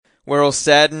We're all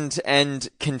saddened and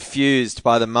confused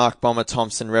by the Mark Bomber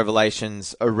Thompson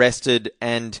revelations, arrested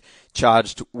and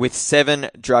charged with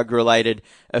 7 drug-related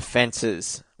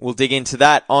offences. We'll dig into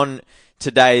that on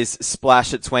today's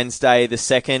Splash. It's Wednesday, the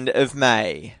 2nd of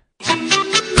May.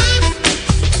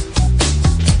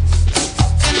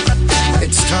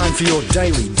 It's time for your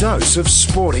daily dose of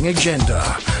sporting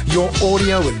agenda. Your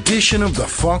audio edition of the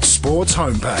Fox Sports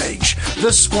homepage.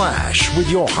 The Splash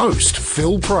with your host,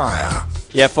 Phil Pryor.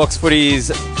 Yeah, Fox Footy's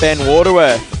Ben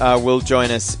Waterworth will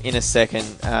join us in a second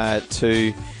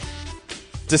to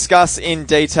discuss in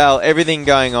detail everything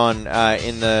going on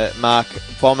in the Mark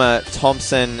Bomber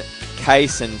Thompson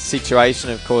case and situation.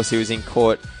 Of course, he was in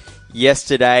court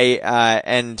yesterday,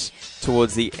 and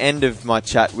towards the end of my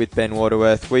chat with Ben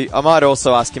Waterworth, I might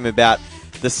also ask him about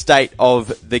the state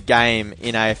of the game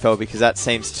in AFL, because that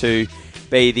seems to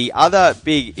be the other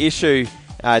big issue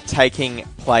taking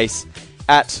place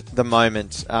at the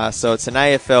moment. So it's an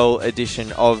AFL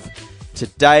edition of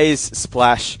today's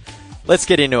Splash. Let's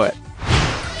get into it.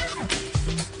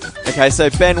 Okay, so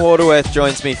Ben Waterworth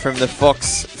joins me from the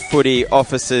Fox Footy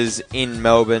offices in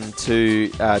Melbourne to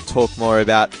talk more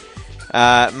about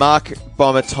Mark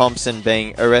Bomber Thompson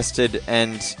being arrested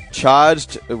and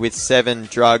charged with 7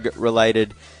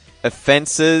 drug-related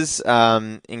offences,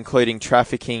 including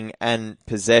trafficking and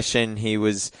possession. He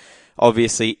was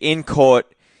obviously in court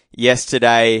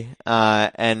yesterday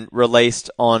and released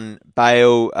on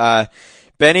bail.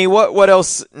 Benny, what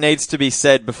else needs to be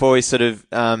said before we sort of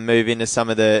move into some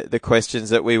of the questions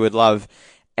that we would love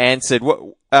answered?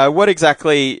 What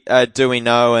exactly do we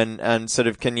know, and sort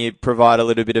of can you provide a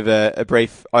little bit of a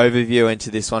brief overview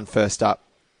into this one first up?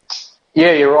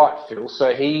 Yeah, you're right, Phil.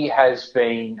 So he has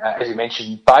been, as you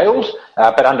mentioned, bailed,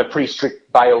 but under pretty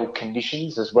strict bail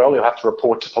conditions as well. He'll have to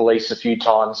report to police a few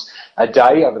times a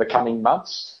day over the coming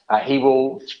months. He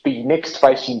will be next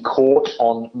facing court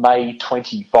on May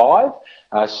 25.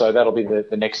 So that'll be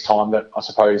the next time that I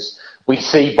suppose we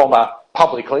see Bomber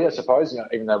publicly, I suppose,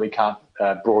 even though we can't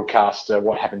broadcast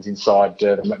what happens inside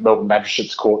the Melbourne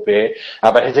Magistrates Court there.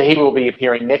 But he will be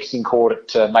appearing next in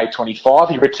court at May 25.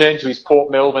 He returned to his Port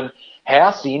Melbourne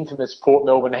house, the infamous Port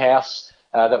Melbourne house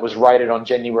that was raided on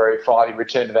January 5. He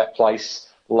returned to that place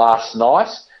last night.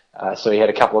 So he had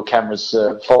a couple of cameras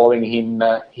following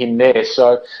him there.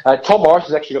 So Tom Morris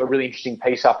has actually got a really interesting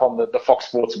piece up on the Fox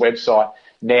Sports website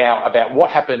now about what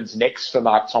happens next for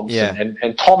Mark Thompson. Yeah.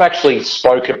 And Tom actually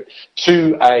spoke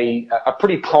to a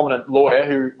pretty prominent lawyer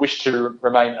who wished to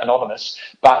remain anonymous,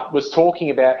 but was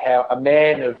talking about how a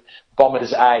man of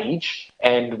Bomber's age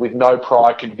and with no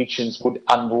prior convictions would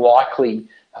unlikely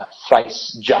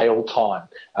face jail time.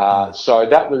 So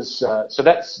that's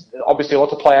obviously a lot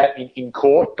to play out in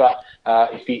court, but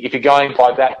if you're going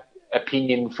by that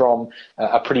opinion from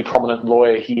a pretty prominent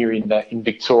lawyer here in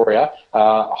Victoria,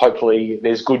 hopefully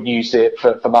there's good news there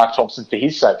for Mark Thompson for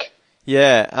his sake.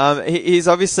 Yeah, he's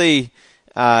obviously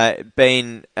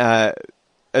been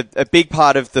a big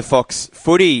part of the Fox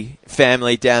Footy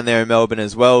family down there in Melbourne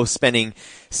as well, spending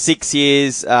 6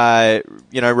 years,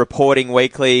 reporting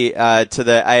weekly to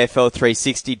the AFL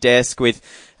 360 desk with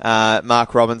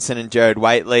Mark Robinson and Jared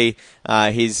Waitley.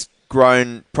 He's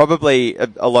grown probably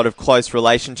a lot of close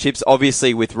relationships,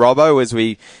 obviously with Robbo,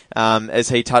 as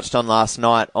he touched on last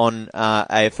night on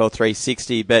AFL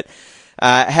 360. But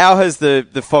how has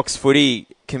the Fox Footy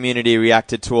community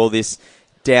reacted to all this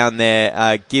down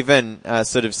there, given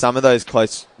sort of some of those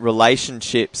close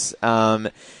relationships?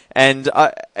 And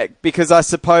because I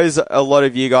suppose a lot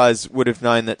of you guys would have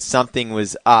known that something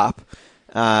was up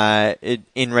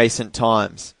in recent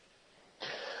times.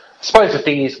 I suppose the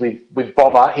thing is with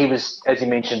Bobber, he was, as you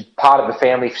mentioned, part of the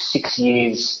family for 6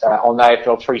 years on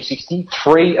AFL 360,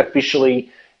 3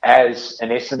 officially as an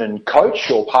Essendon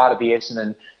coach or part of the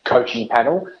Essendon coaching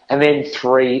panel, and then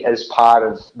 3 as part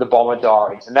of the Bomber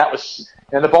Diaries. And that was,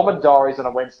 the Bomber Diaries on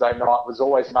a Wednesday night was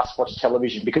always must-watch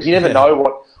television, because you never know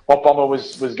what Bomber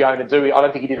was going to do. I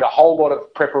don't think he did a whole lot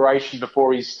of preparation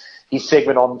before his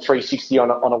segment on 360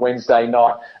 on a Wednesday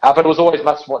night, but it was always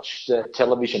must-watch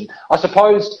television. I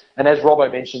suppose, and as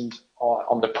Robbo mentioned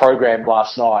on the program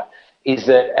last night, is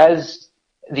that as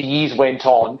the years went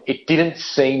on, it didn't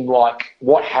seem like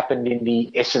what happened in the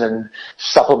Essendon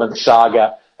supplement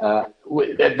saga,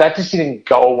 that just didn't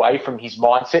go away from his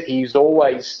mindset. He was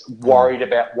always worried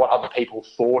about what other people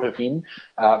thought of him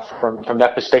from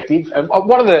that perspective. And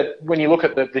when you look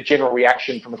at the general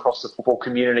reaction from across the football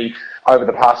community over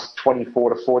the past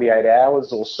 24 to 48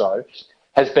 hours or so,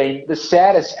 has been the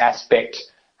saddest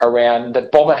aspect around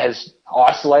that Bomber has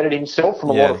isolated himself from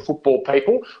a lot of football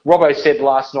people. Robbo said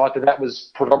last night that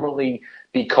was predominantly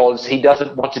because he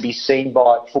doesn't want to be seen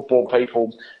by football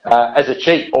people as a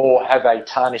cheat or have a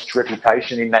tarnished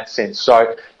reputation in that sense.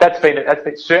 So that's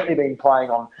certainly been playing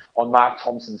on Mark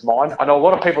Thompson's mind. I know a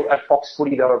lot of people at Fox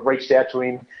Footy, though, have reached out to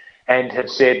him and have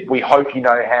said, we hope you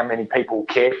know how many people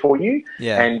care for you.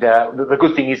 Yeah. And the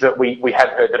good thing is that we have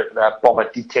heard that Bomber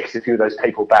did text a few of those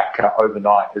people back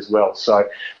overnight as well. So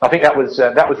I think that was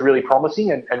really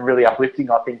promising and really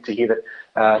uplifting, I think, to hear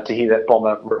that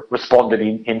Bomber responded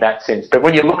in that sense. But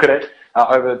when you look at it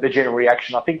over the general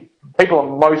reaction, I think people are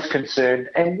most concerned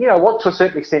and, you know what, to a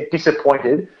certain extent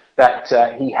disappointed that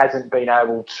he hasn't been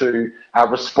able to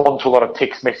respond to a lot of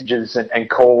text messages and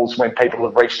calls when people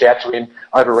have reached out to him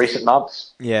over recent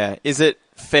months. Yeah. Is it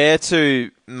fair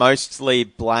to mostly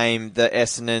blame the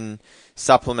Essendon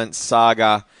supplement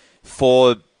saga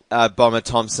for Bomber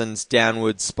Thompson's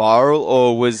downward spiral,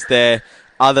 or was there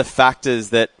other factors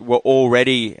that were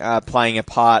already playing a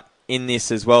part in this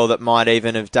as well that might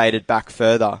even have dated back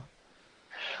further?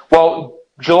 Well,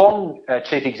 Geelong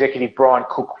Chief Executive Brian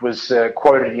Cook was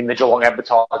quoted in the Geelong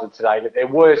Advertiser today that there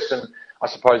were some, I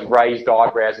suppose, raised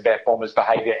eyebrows about Bomber's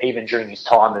behaviour even during his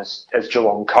time as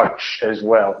Geelong coach as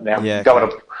well. Now, don't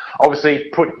want to obviously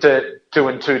put two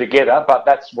and two together, but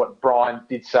that's what Brian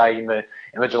did say in the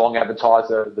Geelong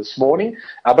Advertiser this morning.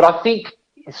 But I think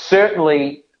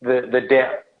certainly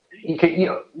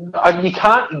you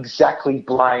can't exactly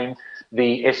blame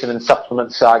the Essendon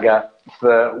supplement saga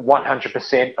for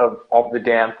 100% of the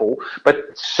downfall, but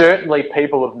certainly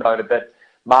people have noted that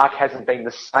Mark hasn't been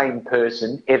the same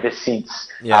person ever since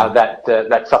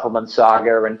that supplement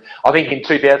saga. And I think in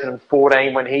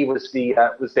 2014, when he was the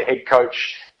head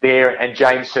coach there, and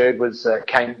James Hird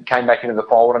came back into the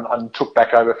fold and took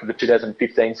back over for the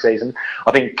 2015 season,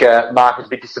 I think Mark was a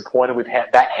bit disappointed with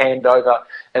that handover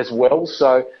as well.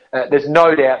 So there's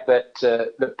no doubt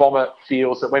that Bomber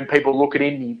feels that when people look at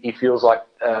him, he feels like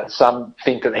some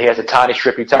think that he has a tarnished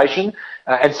reputation,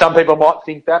 and some people might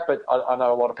think that, but I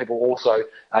know a lot of people also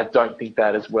don't think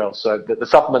that as well. So the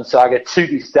supplement saga to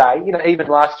this day, you know, even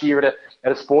last year at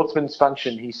a sportsman's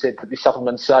function, he said that this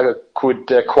supplement saga could,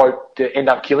 quote, end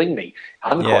up killing me,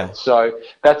 unquote. Yeah. So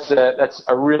that's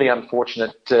a really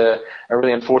unfortunate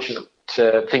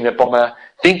thing that Bomber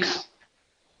thinks.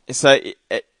 So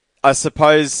I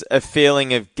suppose a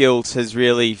feeling of guilt has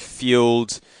really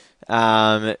fueled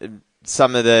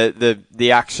some of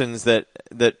the actions that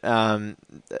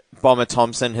Bomber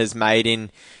Thompson has made in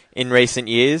recent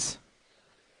years.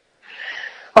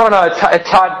 I don't know.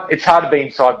 It's hard to be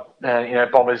inside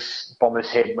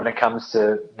Bomber's head when it comes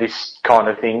to this kind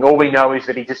of thing. All we know is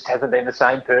that he just hasn't been the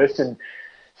same person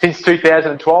since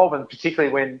 2012, and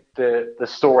particularly when the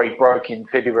story broke in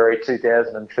February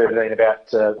 2013 about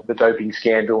the doping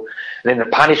scandal, and then the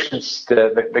punishments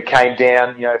that came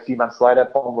down, you know, a few months later.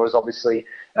 Bomber was obviously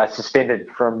suspended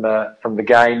from the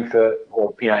game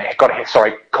copped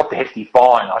a hefty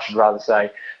fine, I should rather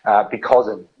say, because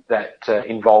of that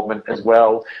involvement as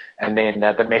well. And then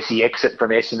the messy exit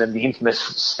from Essendon, the infamous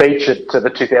speech at the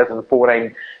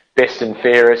 2014 Best and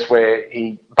Fairest, where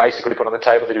he basically put on the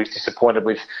table that he was disappointed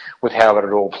with how it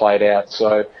had all played out.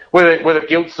 So whether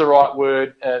guilt's the right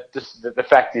word, just the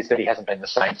fact is that he hasn't been the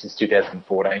same since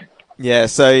 2014. Yeah,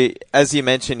 so as you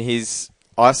mentioned, he's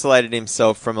isolated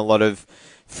himself from a lot of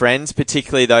friends,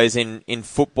 particularly those in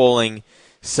footballing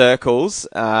circles,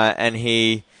 and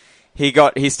he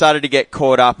started to get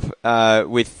caught up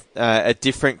with a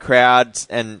different crowd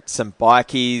and some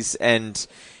bikies,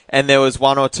 and there was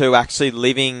one or two actually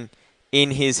living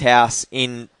in his house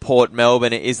in Port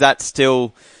Melbourne. Is that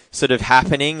still sort of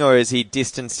happening, or has he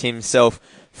distanced himself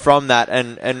from that?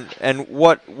 And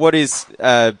what is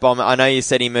Bomber? I know you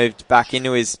said he moved back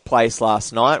into his place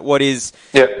last night. What is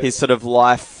his sort of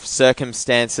life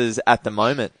circumstances at the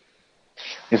moment?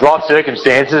 His life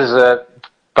circumstances are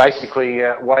basically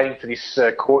waiting for this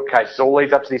court case. It all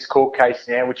leads up to this court case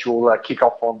now, which will kick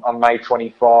off on May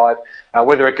 25.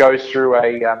 Whether it goes through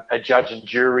a judge and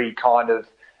jury kind of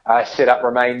setup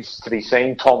remains to be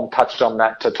seen. Tom touched on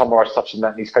that. Tom Morris touched on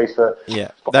that in his piece for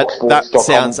that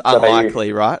sounds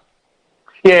unlikely, right?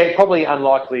 Yeah, probably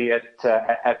unlikely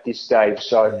at this stage.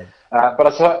 So, but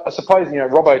I suppose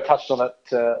Robbo touched on it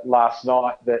last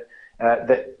night that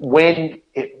when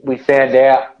we found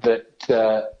out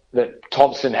that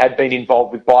Thompson had been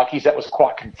involved with bikies, that was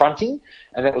quite confronting,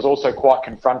 and that was also quite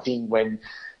confronting when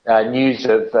news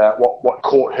of what a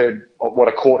court heard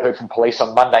from police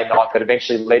on Monday night that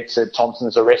eventually led to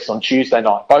Thompson's arrest on Tuesday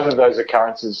night. Both of those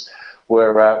occurrences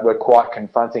were quite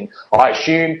confronting. I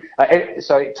assume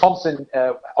so. Thompson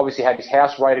obviously had his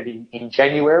house raided in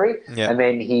January, and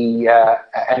then he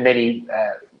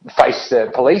faced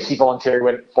the police. He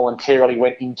voluntarily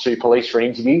went into police for an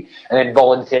interview, and then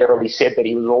voluntarily said that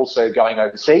he was also going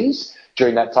overseas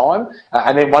during that time.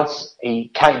 And then once he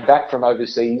came back from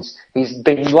overseas, he's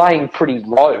been laying pretty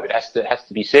low, it has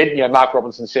to be said. You know, Mark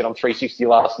Robinson said on 360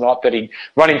 last night that he'd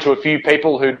run into a few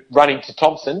people who'd run into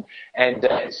Thompson and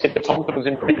said that Thompson was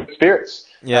in pretty good spirits.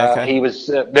 Yeah, okay. He was.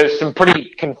 There's some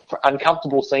pretty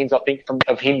uncomfortable scenes, I think,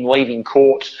 of him leaving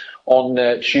court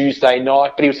on Tuesday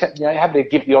night, but he was happy to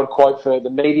give the odd quote for the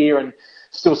media and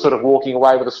still sort of walking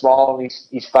away with a smile on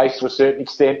his face to a certain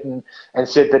extent, and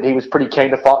said that he was pretty keen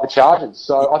to fight the charges.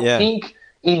 So I think,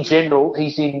 in general,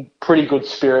 he's in pretty good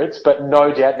spirits, but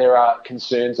no doubt there are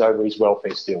concerns over his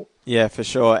welfare still. Yeah, for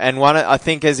sure. And I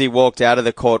think as he walked out of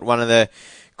the court, one of the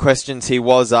questions he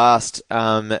was asked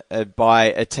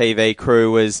by a TV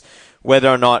crew was whether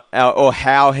or not, or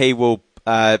how he will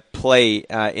plea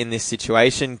in this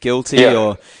situation, guilty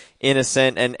or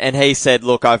innocent. And he said,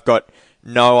 look, I've got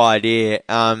no idea.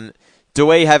 Do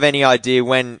we have any idea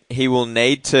when he will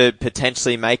need to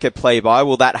potentially make a plea by?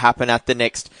 Will that happen at the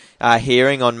next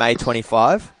hearing on May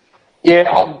 25? Yeah,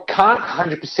 I can't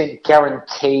 100%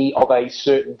 guarantee of a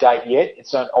certain date yet.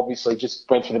 It's obviously just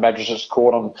went through the Magistrates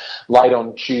Court late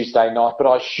on Tuesday night, but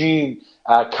I assume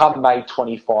come May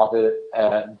 25,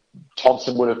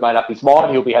 Thompson would have made up his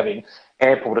mind. He'll be having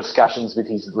ample discussions with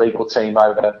his legal team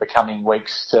over the coming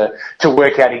weeks to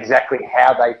work out exactly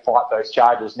how they fight those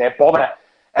charges. Now, Bomber,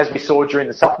 as we saw during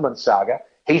the supplement saga,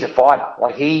 he's a fighter.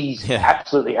 Like, he's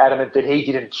absolutely adamant that he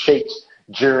didn't cheat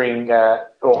during,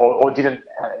 or didn't,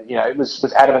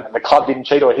 was adamant that the club didn't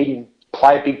cheat, or he didn't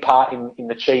play a big part in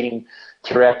the cheating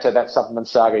throughout that supplement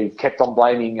saga. He kept on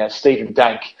blaming Stephen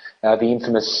Dank, the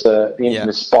infamous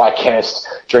spy cast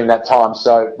during that time.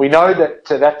 So we know that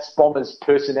that's Bomber's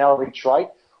personality trait.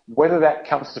 Whether that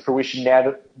comes to fruition now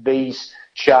that these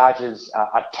charges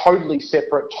are totally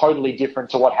separate, totally different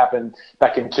to what happened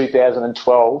back in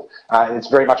 2012, and it's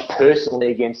very much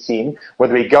personally against him,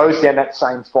 whether he goes down that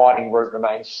same fighting route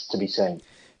remains to be seen.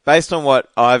 Based on what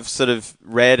I've sort of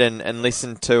read and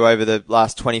listened to over the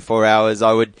last 24 hours,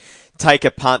 I would take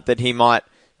a punt that he might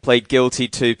plead guilty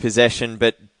to possession,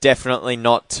 but definitely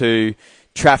not to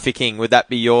trafficking. Would that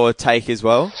be your take as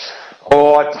well?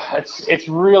 Oh, it's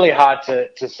really hard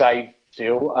to say,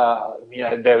 Phil.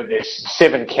 There's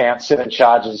 7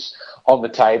 charges on the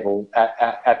table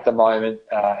at the moment.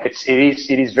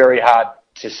 It is very hard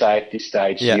to say at this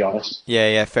stage, to be honest.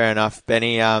 Yeah, fair enough,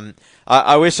 Benny.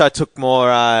 I wish I took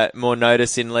more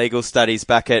notice in legal studies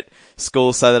back at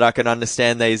school so that I could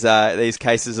understand these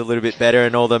cases a little bit better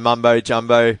and all the mumbo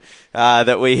jumbo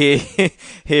that we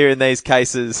hear in these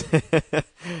cases.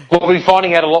 We'll be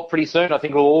finding out a lot pretty soon. I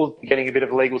think we'll all be getting a bit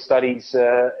of legal studies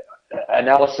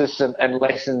analysis and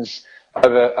lessons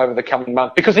over the coming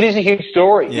month, because it is a huge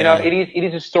story. Yeah. It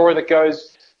is a story that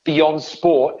goes beyond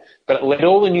sport, but it led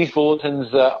all the news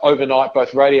bulletins overnight,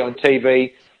 both radio and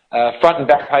TV. Front and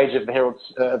back page of the Herald,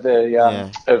 of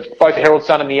both the Herald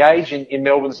Sun and the Age in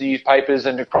Melbourne's newspapers,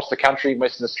 and across the country,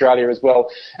 Western Australia as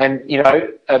well. And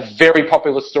a very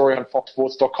popular story on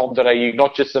foxsports.com.au.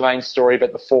 Not just the main story,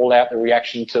 but the fallout, the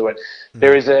reaction to it.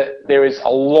 There is a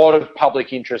lot of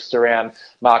public interest around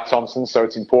Mark Thompson, so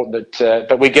it's important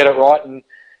that we get it right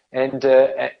and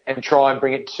try and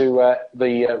bring it to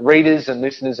the readers and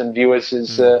listeners and viewers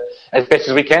as best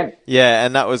as we can. Yeah,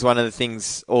 and that was one of the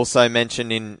things also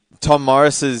mentioned in Tom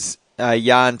Morris's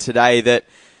yarn today, that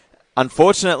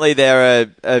unfortunately there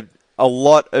are a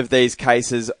lot of these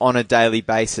cases on a daily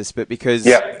basis, but because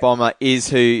Bomber is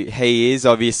who he is,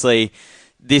 obviously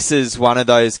this is one of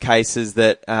those cases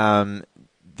that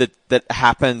that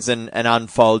happens and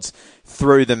unfolds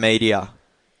through the media.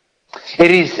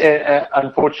 It is,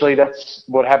 unfortunately, that's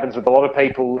what happens with a lot of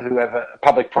people who have a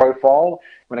public profile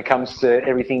when it comes to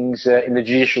everything's in the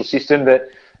judicial system, that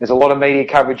there's a lot of media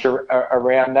coverage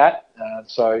around that.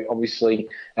 So obviously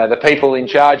the people in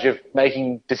charge of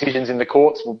making decisions in the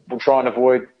courts will try and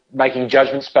avoid making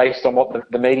judgments based on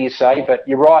what the media say. But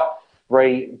you're right,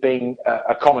 Ree, being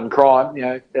a common crime.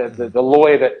 The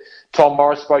lawyer that Tom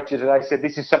Morris spoke to today said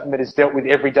this is something that is dealt with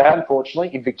every day,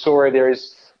 unfortunately. In Victoria, there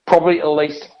is probably at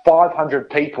least 500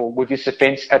 people with this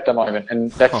offence at the moment,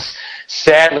 and that's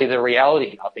sadly the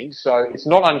reality, I think. So it's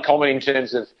not uncommon in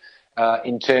terms of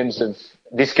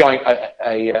this going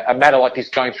a matter like this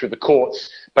going through the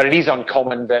courts, but it is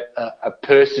uncommon that a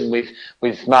person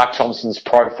with Mark Thompson's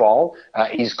profile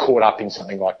is caught up in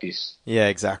something like this. Yeah,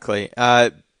 exactly.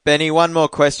 Benny, one more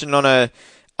question on a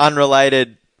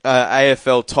unrelated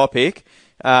AFL topic.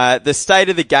 the state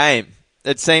of the game.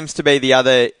 It seems to be the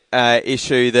other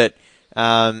issue that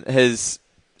has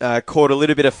caught a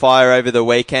little bit of fire over the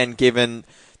weekend, given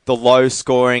the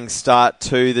low-scoring start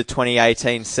to the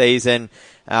 2018 season,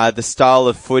 the style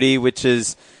of footy, which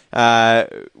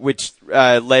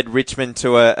led Richmond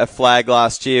to a flag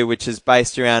last year, which is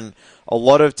based around a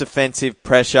lot of defensive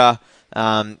pressure,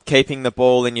 keeping the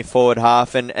ball in your forward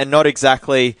half, and not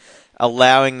exactly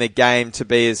allowing the game to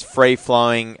be as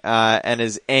free-flowing and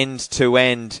as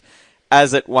end-to-end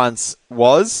as it once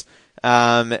was.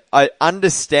 I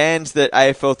understand that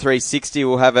AFL 360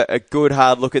 will have a good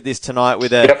hard look at this tonight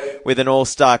with an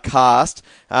all-star cast.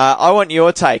 I want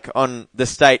your take on the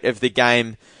state of the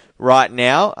game right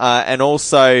now, and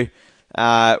also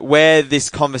where this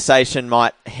conversation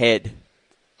might head.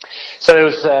 So you're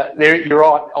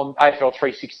right, on AFL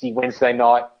 360 Wednesday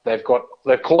night, they're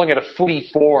calling it a footy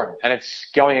forum, and it's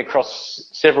going across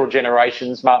several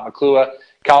generations. Mark McClure,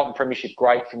 Carlton Premiership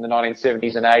great from the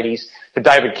 1970s and 80s, to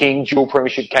David King, dual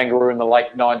Premiership kangaroo in the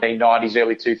late 1990s,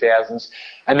 early 2000s,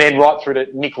 and then right through to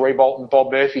Nick Riewoldt and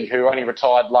Bob Murphy, who only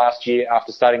retired last year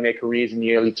after starting their careers in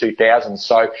the early 2000s.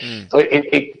 So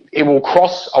it will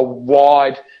cross a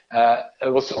wide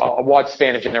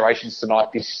span of generations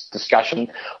tonight, this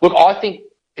discussion. Look, I think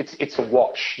it's a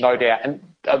watch, no doubt. And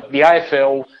the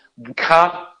AFL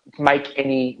can't make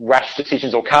any rash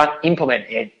decisions, or can't implement,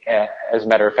 as a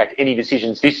matter of fact, any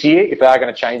decisions this year. If they are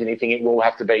going to change anything, it will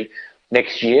have to be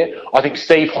next year. I think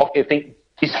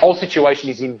this whole situation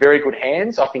is in very good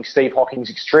hands. I think Steve Hocking's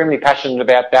extremely passionate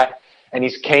about that and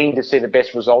is keen to see the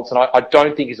best results. And I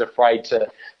don't think he's afraid to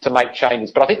make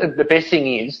changes. But I think the best thing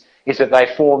is that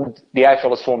the AFL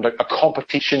has formed a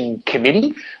competition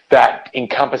committee that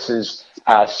encompasses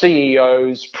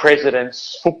CEOs,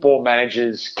 presidents, football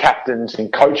managers, captains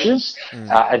and coaches,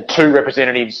 and two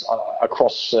representatives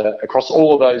across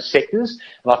all of those sectors.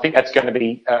 And I think that's going to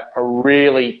be a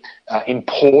really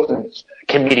important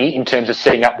committee in terms of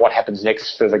setting up what happens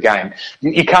next for the game.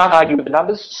 You can't argue with the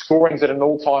numbers. Scoring's at an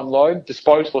all-time low.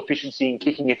 Disposal efficiency and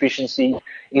kicking efficiency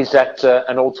is at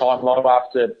an all-time low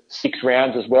after 6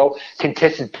 rounds as well.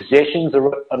 Contested possessions are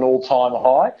at an all-time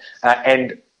high,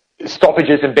 and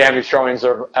stoppages and boundary throw-ins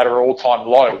are at an all-time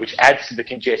low, which adds to the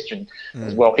congestion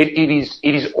as well. It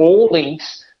is all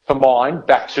linked, for mine,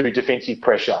 back to defensive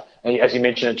pressure. And as you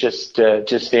mentioned it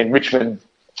just then, Richmond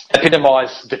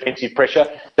epitomised defensive pressure.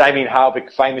 Damien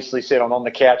Harvick famously said on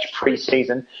the Couch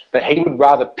pre-season that he would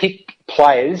rather pick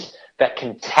players that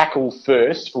can tackle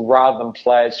first rather than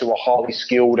players who are highly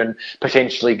skilled and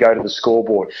potentially go to the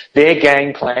scoreboard. Their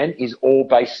game plan is all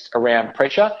based around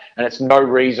pressure, and it's no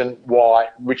reason why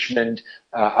Richmond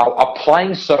are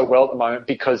playing so well at the moment,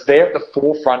 because they're at the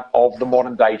forefront of the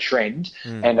modern day trend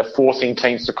and are forcing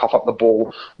teams to cough up the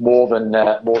ball more than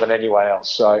anyone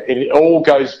else. So it all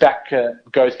goes back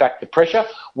to pressure.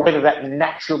 Whether that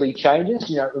naturally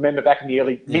changes, remember back in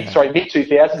the mid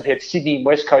 2000s, they had Sydney and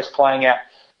West Coast playing out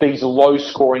these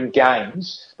low-scoring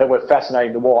games that were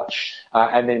fascinating to watch,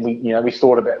 and then we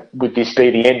thought about, would this be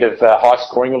the end of high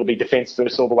scoring? Will it be defence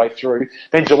first all the way through?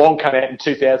 Then Geelong came out in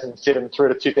 2007 through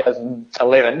to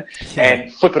 2011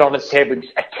 and flip it on its head with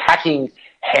attacking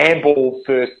handball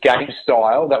first game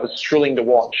style that was thrilling to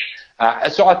watch.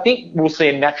 So I think we'll see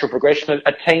a natural progression.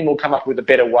 A team will come up with a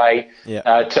better way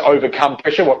to overcome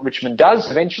pressure, what Richmond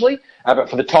does eventually. But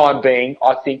for the time being,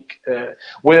 I think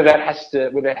whether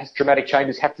dramatic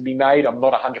changes have to be made, I'm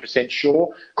not 100%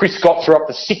 sure. Chris Scott threw up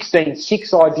the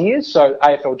 16-6 ideas, so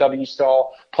AFLW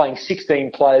style, playing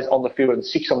 16 players on the field and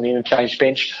 6 on the interchange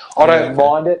bench. I don't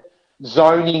mind it.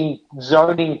 Zoning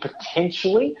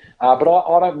potentially, but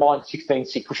I don't mind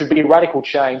 16-6, which would be a radical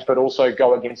change, but also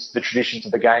go against the traditions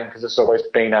of the game, because it's always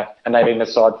been an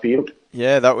 18-a-side field.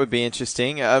 Yeah, that would be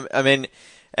interesting. I mean,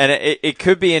 and it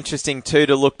could be interesting too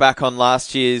to look back on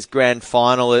last year's grand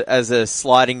final as a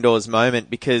sliding doors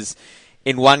moment, because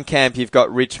in one camp you've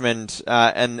got Richmond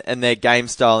and their game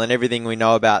style and everything we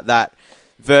know about that,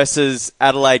 versus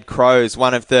Adelaide Crows,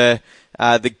 one of the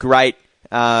great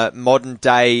modern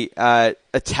day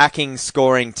attacking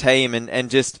scoring team, and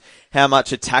just how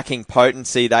much attacking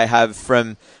potency they have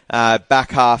from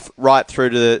back half right through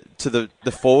to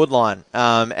the forward line.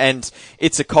 And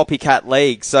it's a copycat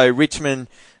league, so Richmond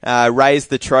raise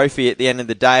the trophy at the end of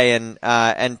the day,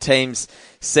 and teams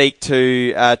seek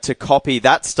to copy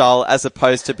that style as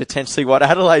opposed to potentially what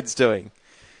Adelaide's doing.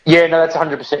 Yeah, no, that's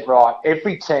 100% right.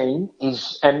 Every team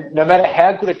is, and no matter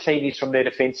how good a team is from their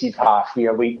defensive half,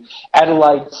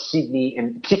 Adelaide, Sydney,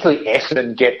 and particularly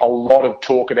Essendon get a lot of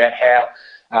talk about how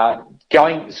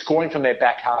scoring from their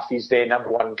back half is their number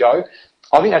one go.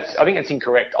 I think that's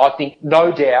incorrect. I think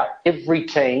no doubt every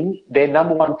team, their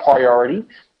number one priority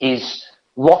is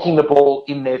locking the ball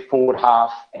in their forward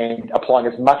half and applying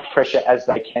as much pressure as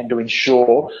they can to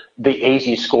ensure the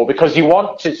easiest score. Because you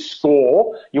want your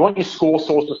score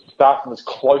sources to start from as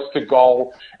close to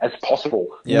goal as possible.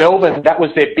 Yep. Melbourne, that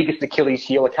was their biggest Achilles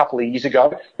heel a couple of years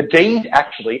ago. The Deans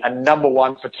actually are number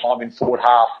one for time in forward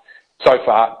half so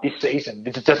far this season.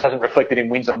 It just hasn't reflected in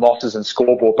wins and losses and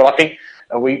scoreboard. But I think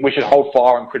we should hold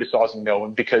fire on criticising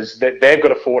Melbourne because they've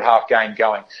got a forward half game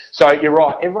going. So you're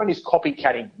right. Everyone is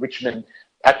copycatting Richmond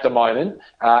at the moment,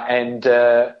 and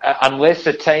unless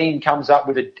a team comes up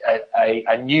with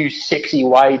a new sexy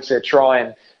way to try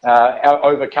and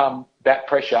overcome that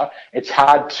pressure, it's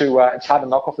hard to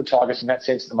knock off the Tigers in that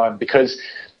sense at the moment because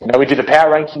we do the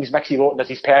power rankings. Maxie Lawton does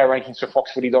his power rankings for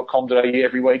foxfooty.com.au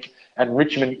every week, and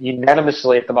Richmond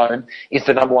unanimously at the moment is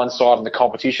the number one side in the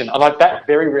competition, and that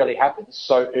very rarely happens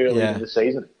so early in the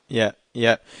season. Yeah.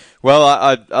 Well,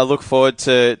 I look forward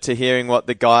to hearing what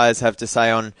the guys have to say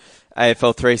on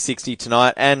AFL 360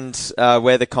 tonight and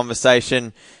where the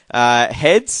conversation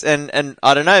heads. And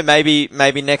I don't know,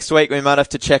 maybe next week we might have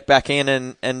to check back in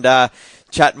and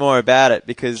chat more about it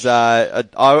because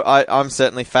I'm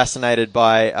certainly fascinated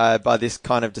by this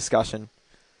kind of discussion.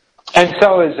 And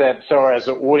so as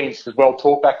the audience as well.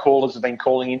 Talkback callers have been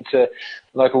calling into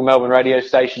local Melbourne radio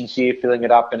stations here, filling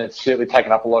it up, and it's certainly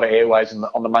taken up a lot of airways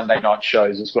on the Monday night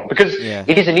shows as well. Because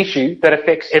it is an issue that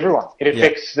affects everyone. It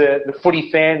affects the footy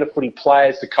fan, the footy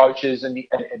players, the coaches, and the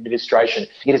administration.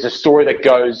 It is a story that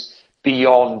goes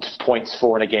beyond points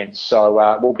for and against.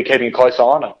 So we'll be keeping a close eye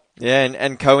on it. Yeah,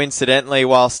 and coincidentally,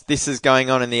 whilst this is going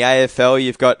on in the AFL,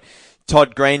 you've got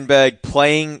Todd Greenberg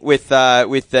playing with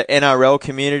the NRL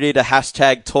community to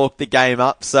hashtag talk the game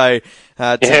up. So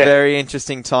it's a very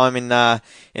interesting time in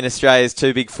Australia's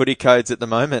two big footy codes at the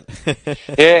moment.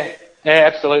 Yeah,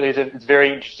 absolutely. It's a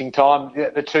very interesting time.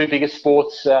 The two biggest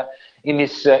sports in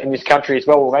this country as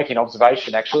well. We're making an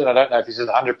observation actually, and I don't know if this is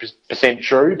 100%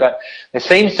 true, but there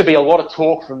seems to be a lot of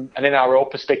talk from an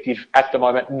NRL perspective at the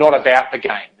moment, not about the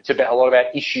game. It's about a lot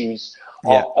about issues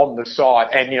on the side,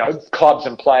 and clubs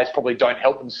and players probably don't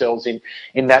help themselves in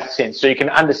that sense. So you can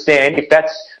understand if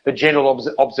that's the general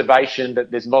observation that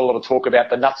there's not a lot of talk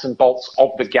about the nuts and bolts of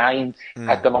the game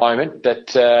at the moment.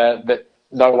 That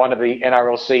no one of the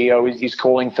NRL CEO is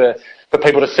calling for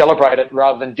people to celebrate it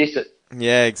rather than diss it.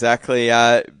 Yeah, exactly.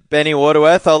 Benny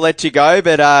Waterworth, I'll let you go,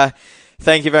 but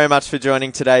thank you very much for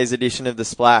joining today's edition of The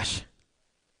Splash.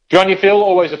 Good on you, Phil.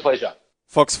 Always a pleasure.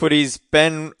 Fox Footy's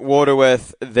Ben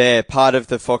Waterworth there, part of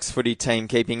the Fox Footy team,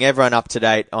 keeping everyone up to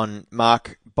date on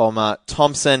Mark Bomber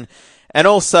Thompson and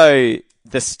also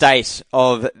the state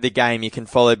of the game. You can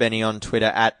follow Benny on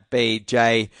Twitter at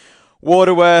BJ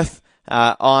Waterworth.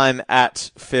 I'm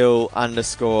at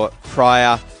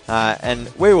Phil_Pryor, and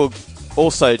we will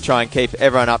also try and keep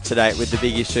everyone up to date with the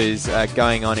big issues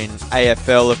going on in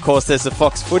AFL. Of course, there's the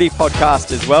Fox Footy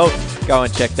podcast as well. Go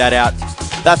and check that out.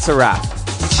 That's a wrap.